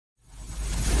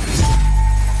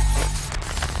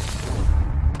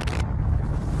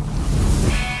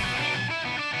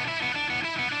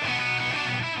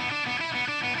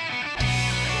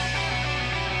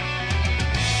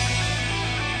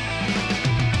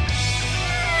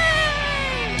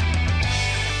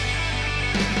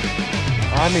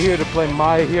I'm here to play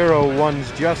My Hero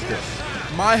One's Justice.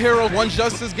 My Hero One's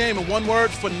Justice game in one word,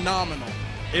 phenomenal.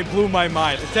 It blew my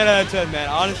mind. It's 10 out of 10, man.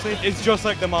 Honestly, it's just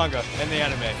like the manga and the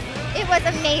anime. It was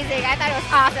amazing. I thought it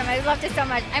was awesome. I loved it so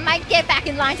much. I might get back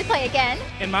in line to play again.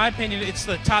 In my opinion, it's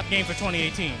the top game for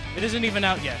 2018. It isn't even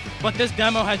out yet, but this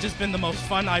demo has just been the most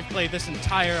fun I've played this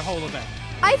entire whole event.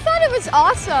 I thought it was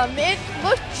awesome. It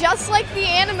looked just like the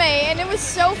anime, and it was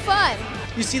so fun.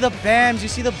 You see the bams, you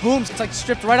see the booms. It's like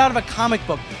stripped right out of a comic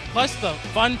book. Plus, the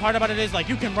fun part about it is like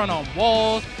you can run on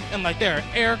walls, and like there are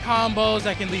air combos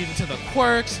that can lead into the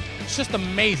quirks. It's just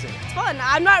amazing. It's fun.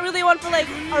 I'm not really one for like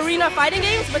arena fighting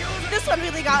games, but this one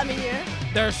really got me here.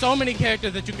 There are so many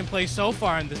characters that you can play so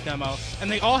far in this demo,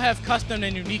 and they all have custom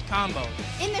and unique combos.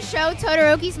 In the show,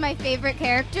 Todoroki's my favorite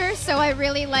character, so I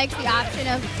really liked the option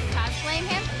of cosplaying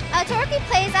him. Todoroki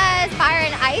plays as fire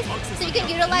and ice, so you can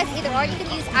utilize either or. You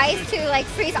can use ice to like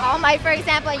freeze All Might, for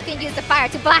example, and you can use the fire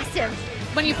to blast him.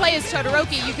 When you play as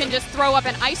Todoroki, you can just throw up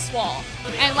an ice wall.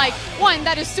 And like, one,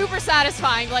 that is super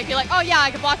satisfying. Like, you're like, oh yeah,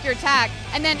 I can block your attack.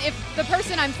 And then if the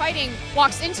person I'm fighting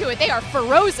walks into it, they are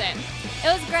frozen. It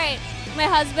was great. My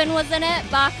husband was in it,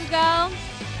 Bakugo.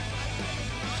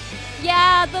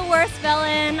 Yeah, the worst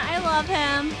villain. I love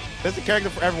him. There's a character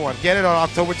for everyone. Get it on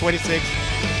October 26th.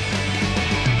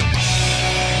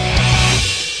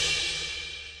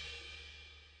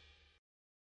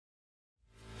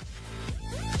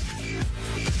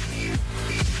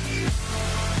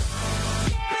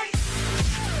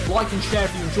 Like and share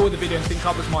if you enjoyed the video and think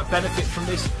others might benefit from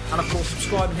this, and of course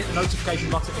subscribe and hit the notification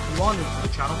button if you are new to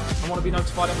the channel and want to be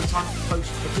notified every time I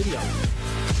post a video.